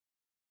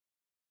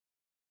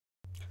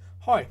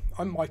Hi,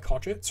 I'm Mike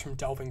Hodgetts from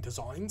Delving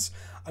Designs,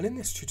 and in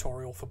this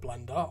tutorial for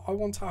Blender I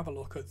want to have a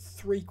look at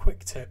 3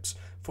 quick tips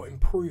for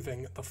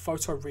improving the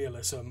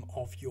photorealism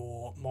of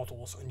your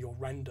models and your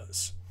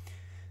renders.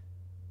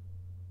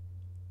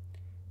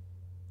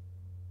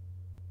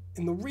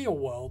 In the real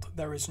world,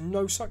 there is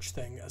no such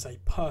thing as a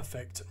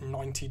perfect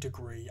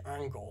 90-degree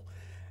angle.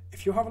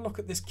 If you have a look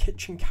at this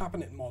kitchen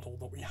cabinet model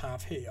that we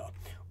have here,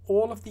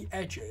 all of the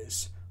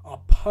edges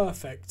are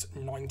perfect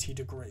 90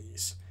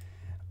 degrees.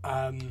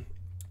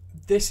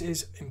 This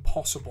is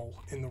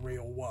impossible in the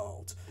real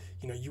world.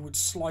 You know, you would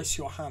slice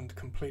your hand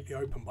completely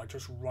open by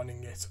just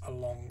running it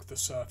along the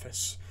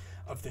surface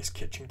of this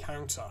kitchen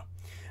counter.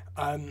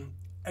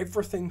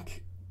 Everything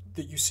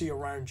that you see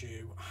around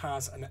you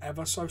has an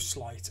ever so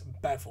slight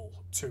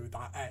bevel to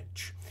that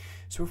edge.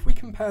 So if we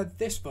compare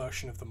this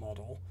version of the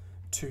model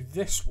to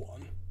this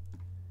one,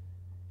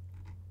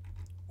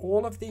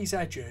 all of these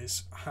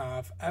edges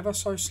have ever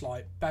so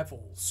slight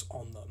bevels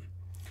on them.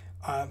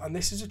 And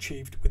this is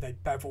achieved with a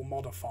bevel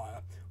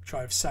modifier, which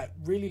I have set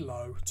really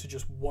low to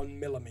just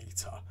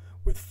 1mm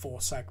with 4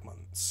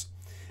 segments.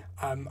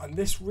 And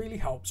this really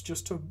helps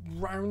just to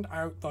round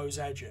out those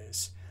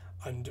edges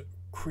and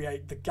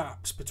create the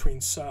gaps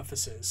between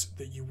surfaces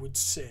that you would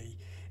see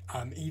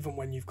even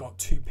when you've got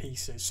 2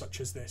 pieces such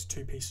as this,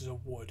 2 pieces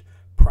of wood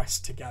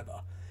pressed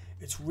together.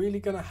 It's really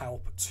going to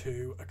help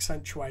to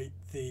accentuate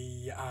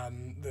the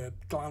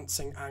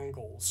glancing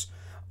angles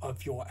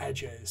of your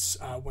edges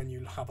when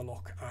you have a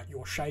look at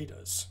your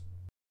shaders.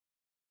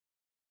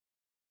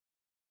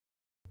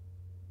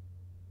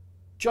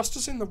 Just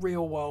as in the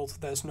real world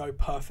there's no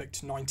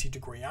perfect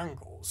 90-degree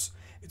angles,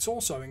 it's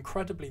also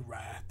incredibly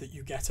rare that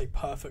you get a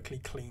perfectly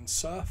clean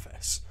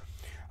surface.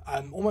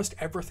 Almost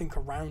everything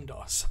around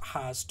us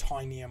has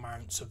tiny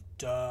amounts of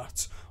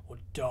dirt or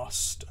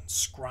dust and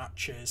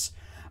scratches,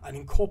 and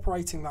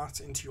incorporating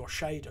that into your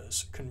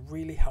shaders can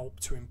really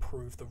help to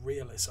improve the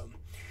realism.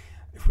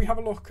 If we have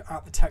a look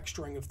at the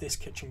texturing of this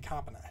kitchen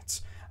cabinet,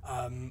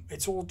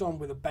 it's all done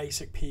with a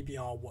basic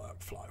PBR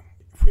workflow.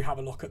 If we have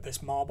a look at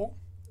this marble,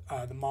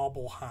 the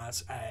marble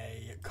has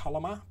a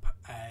colour map,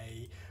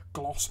 a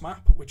gloss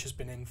map which has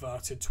been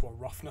inverted to a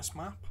roughness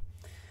map,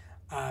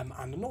 and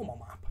a normal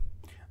map.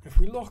 If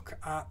we look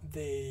at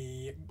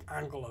the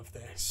angle of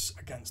this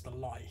against the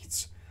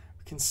light,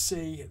 we can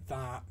see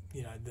that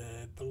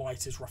the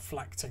light is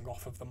reflecting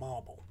off of the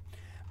marble.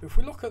 But if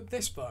we look at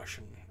this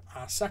version,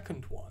 our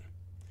second one,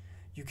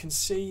 you can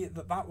see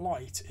that that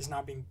light is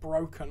now being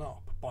broken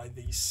up by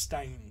these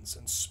stains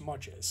and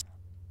smudges.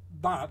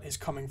 That is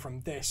coming from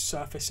this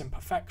surface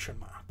imperfection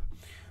map,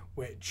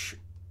 which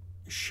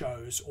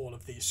shows all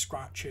of these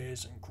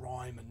scratches and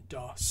grime and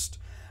dust.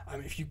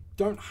 If you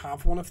don't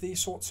have one of these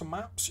sorts of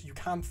maps, you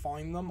can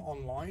find them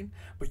online,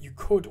 but you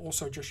could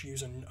also just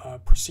use a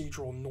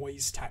procedural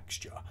noise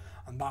texture,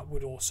 and that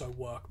would also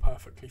work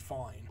perfectly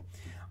fine.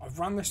 I've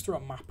ran this through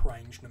a map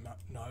range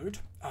node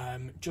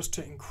just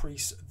to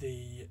increase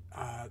the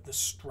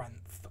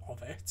strength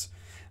of it,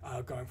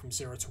 going from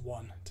 0 to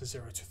 1 to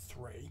 0 to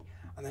 3.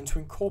 And then to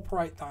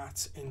incorporate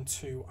that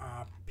into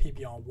our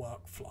PBR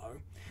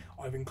workflow,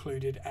 I've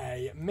included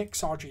a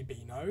mix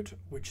RGB node,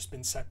 which has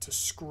been set to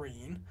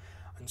screen,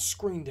 and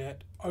screened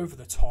it over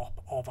the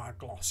top of our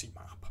glossy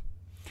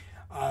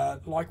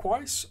map.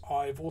 Likewise,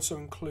 I've also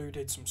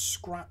included some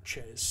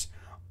scratches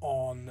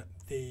on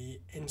the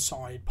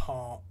inside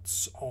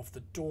parts of the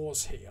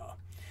doors here,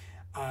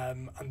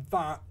 and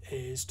that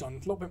is done a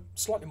little bit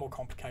slightly more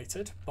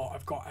complicated, but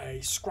I've got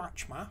a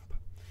scratch map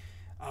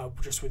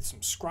just with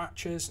some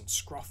scratches and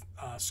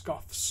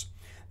scuffs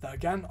that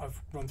again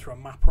I've run through a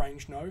map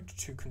range node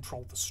to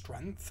control the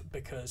strength,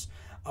 because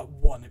at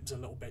 1 it was a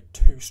little bit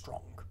too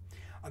strong.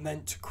 And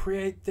then to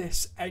create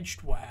this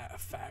edged wear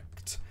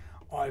effect,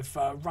 I've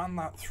ran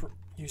that through,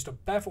 used a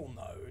bevel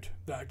node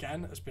that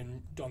again has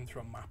been done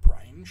through a map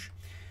range,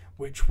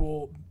 which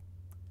will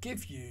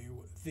give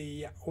you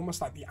the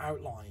almost like the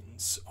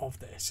outlines of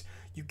this.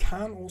 You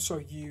can also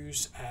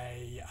use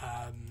a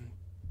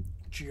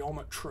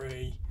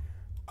geometry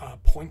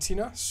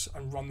pointiness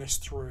and run this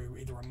through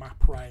either a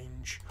map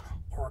range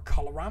or a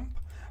color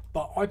ramp,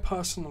 but I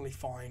personally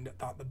find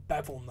that the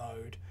bevel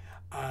node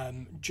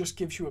just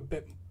gives you a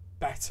bit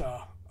better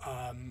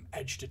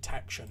edge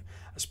detection,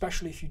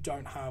 especially if you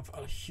don't have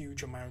a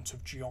huge amount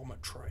of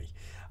geometry.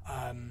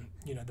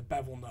 The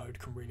bevel node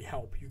can really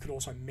help. You could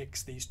also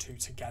mix these two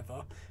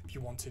together if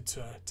you wanted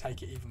to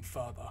take it even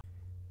further.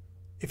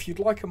 If you'd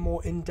like a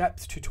more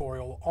in-depth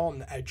tutorial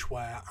on edge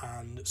wear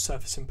and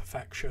surface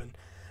imperfection,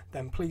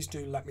 then please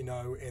do let me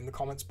know in the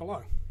comments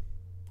below.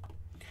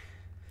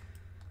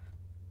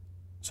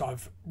 So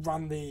I've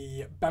run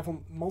the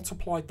bevel,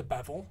 multiplied the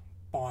bevel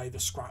by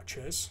the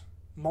scratches,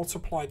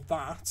 multiplied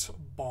that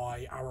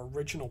by our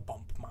original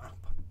bump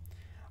map,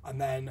 and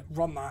then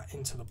run that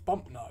into the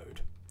bump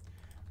node,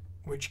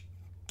 which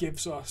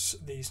gives us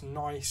these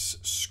nice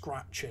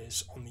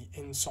scratches on the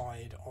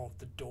inside of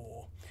the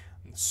door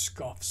and the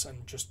scuffs,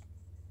 and just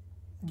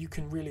you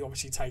can really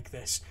obviously take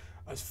this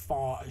as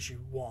far as you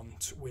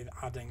want with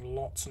adding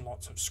lots and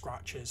lots of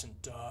scratches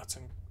and dirt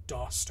and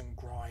dust and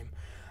grime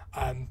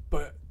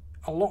But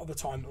a lot of the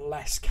time,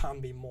 less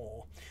can be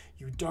more.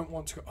 You don't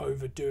want to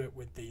overdo it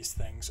with these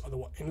things,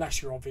 otherwise,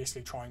 unless you're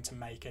obviously trying to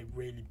make a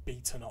really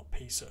beaten up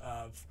piece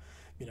of,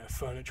 you know,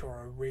 furniture,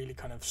 or a really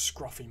kind of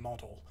scruffy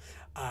model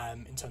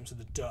in terms of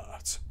the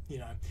dirt, you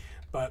know.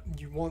 But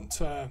you want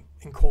to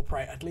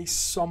incorporate at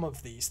least some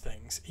of these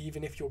things,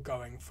 even if you're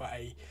going for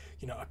a,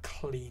 you know, a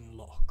clean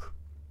look.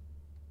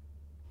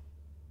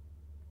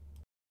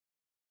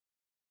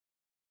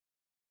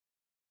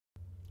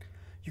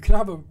 You can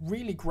have a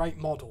really great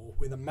model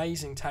with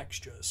amazing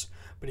textures,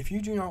 but if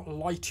you do not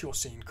light your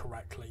scene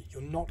correctly, you're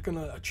not going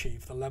to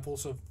achieve the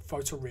levels of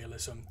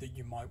photorealism that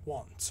you might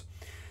want.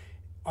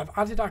 I've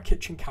added our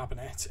kitchen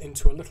cabinet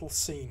into a little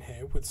scene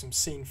here with some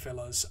scene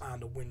fillers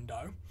and a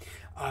window,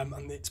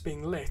 and it's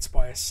being lit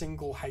by a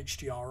single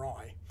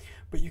HDRI,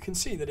 but you can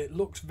see that it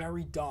looks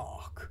very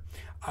dark.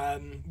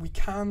 We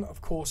can,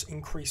 of course,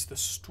 increase the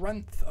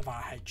strength of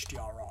our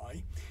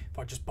HDRI if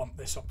I just bump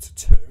this up to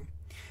 2.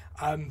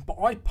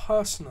 But I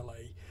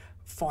personally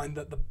find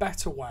that the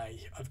better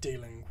way of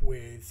dealing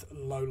with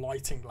low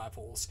lighting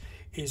levels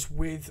is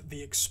with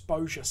the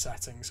exposure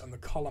settings and the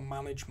color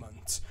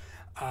management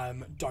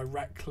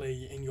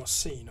directly in your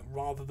scene,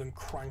 rather than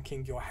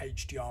cranking your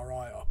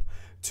HDRI up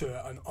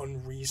to an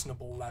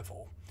unreasonable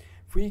level.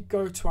 If we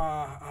go to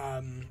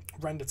our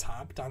render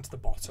tab down to the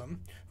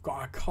bottom, we've got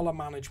our color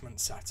management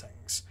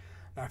settings.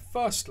 Now,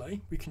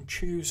 firstly, we can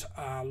choose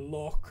our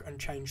look and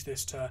change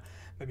this to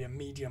maybe a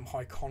medium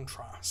high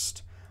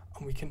contrast,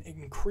 and we can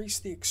increase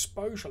the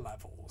exposure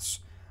levels,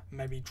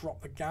 maybe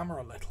drop the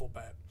gamma a little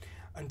bit,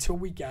 until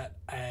we get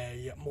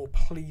a more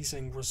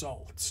pleasing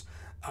result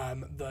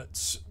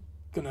that's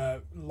going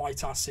to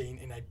light our scene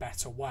in a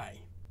better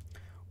way.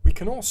 We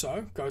can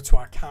also go to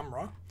our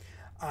camera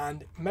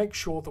and make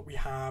sure that we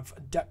have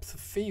depth of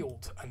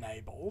field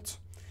enabled,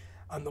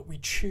 and that we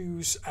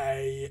choose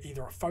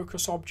either a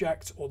focus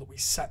object, or that we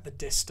set the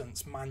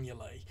distance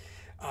manually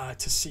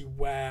to see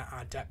where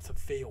our depth of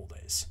field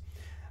is.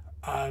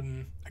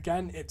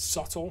 Again, it's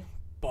subtle,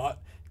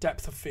 but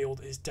depth of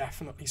field is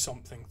definitely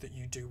something that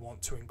you do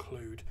want to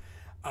include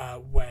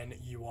when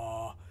you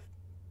are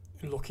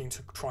looking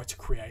to try to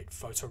create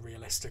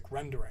photorealistic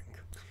rendering.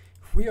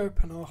 If we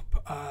open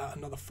up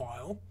another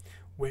file,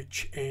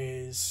 which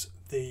is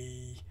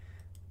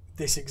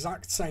this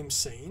exact same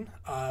scene,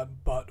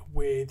 but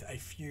with a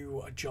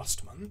few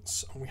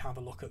adjustments, and we have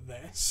a look at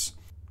this,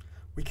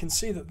 we can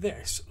see that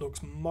this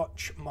looks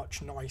much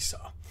nicer,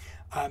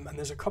 and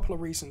there's a couple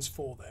of reasons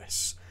for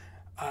this.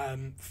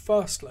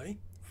 Firstly,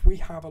 if we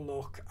have a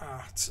look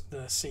at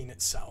the scene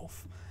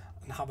itself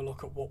and have a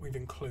look at what we've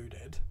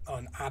included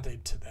and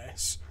added to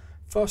this,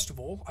 first of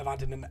all, I've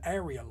added an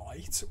area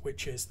light,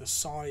 which is the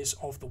size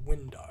of the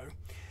window,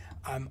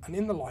 and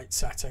in the light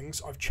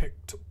settings I've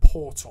checked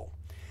portal.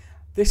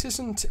 This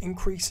isn't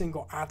increasing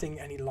or adding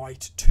any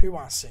light to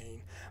our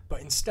scene,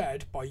 but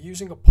instead, by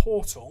using a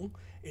portal,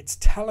 it's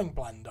telling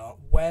Blender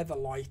where the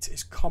light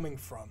is coming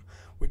from,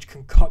 which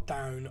can cut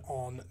down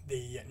on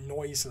the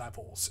noise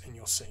levels in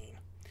your scene.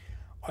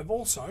 I've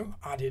also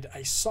added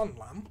a sun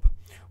lamp,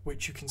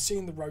 which you can see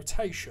in the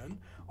rotation.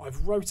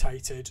 I've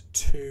rotated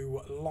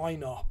to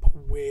line up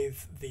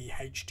with the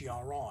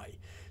HDRI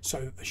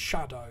so that the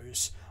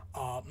shadows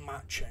are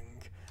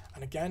matching.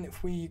 And again,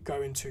 if we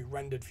go into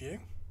rendered view,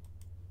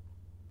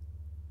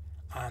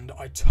 and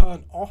I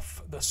turn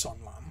off the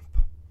sun lamp,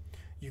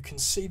 you can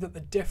see that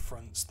the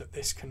difference that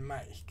this can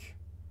make.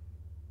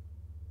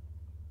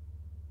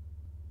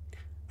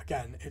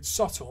 Again, it's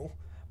subtle,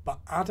 but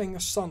adding a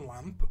sun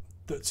lamp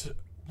that's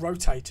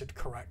rotated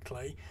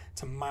correctly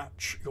to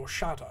match your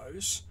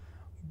shadows,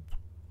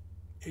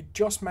 it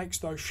just makes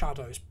those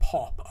shadows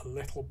pop a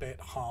little bit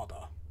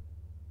harder.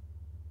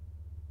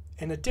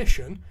 In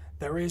addition,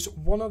 there is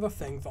one other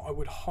thing that I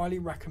would highly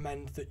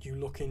recommend that you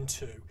look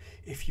into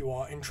if you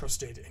are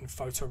interested in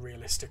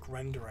photorealistic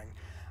rendering,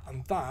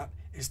 and that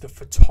is the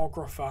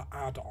photographer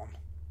add-on.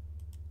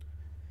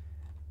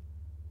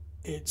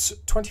 It's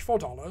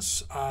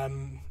 $24,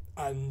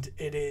 and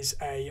it is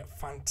a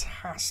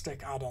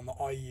fantastic add-on that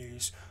I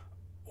use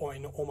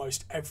in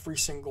almost every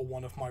single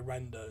one of my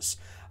renders,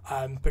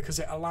 because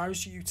it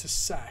allows you to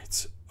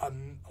set a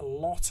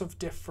lot of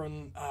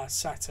different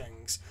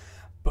settings.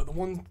 But the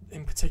one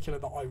in particular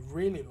that I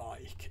really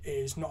like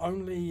is not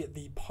only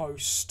the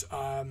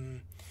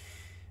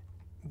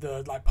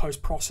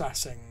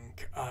post-processing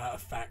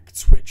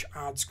effects, which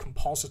adds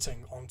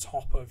compositing on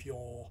top of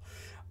your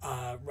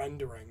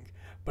rendering,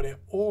 but it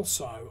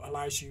also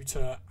allows you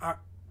to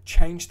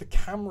change the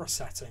camera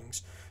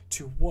settings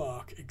to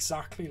work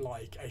exactly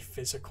like a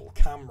physical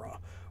camera,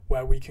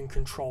 where we can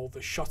control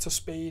the shutter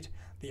speed,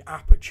 the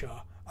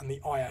aperture, and the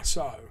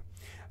ISO.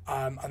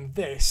 And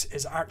this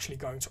is actually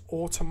going to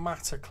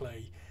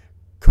automatically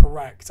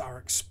correct our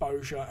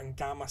exposure and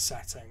gamma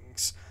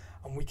settings.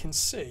 And we can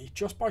see,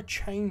 just by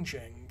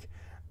changing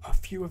a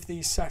few of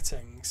these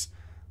settings,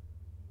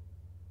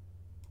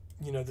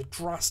 you know, the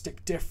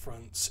drastic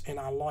difference in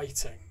our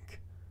lighting.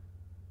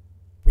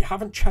 We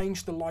haven't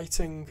changed the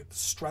lighting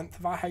strength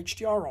of our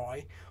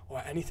HDRI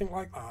or anything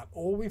like that.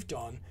 All we've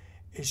done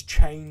is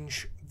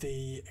change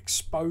the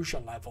exposure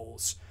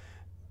levels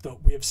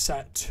that we have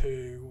set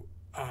to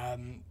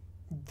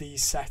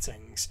these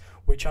settings,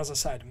 which, as I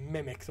said,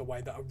 mimic the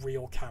way that a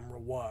real camera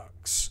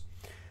works.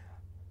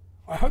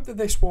 I hope that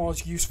this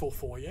was useful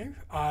for you,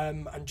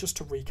 and just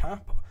to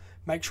recap,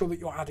 make sure that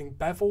you're adding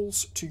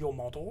bevels to your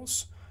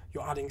models,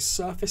 you're adding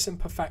surface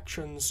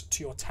imperfections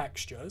to your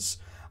textures,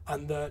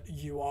 and that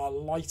you are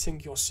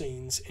lighting your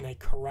scenes in a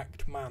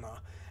correct manner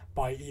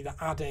by either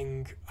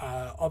adding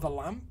other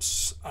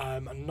lamps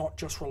and not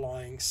just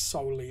relying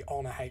solely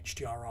on a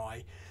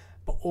HDRI,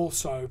 but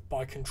also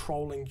by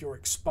controlling your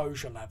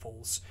exposure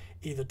levels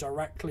either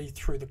directly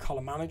through the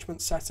color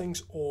management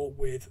settings or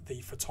with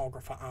the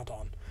photographer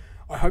add-on.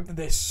 I hope that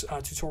this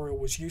tutorial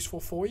was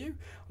useful for you.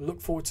 I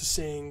look forward to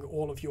seeing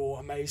all of your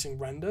amazing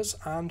renders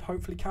and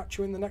hopefully catch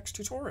you in the next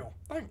tutorial.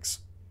 Thanks.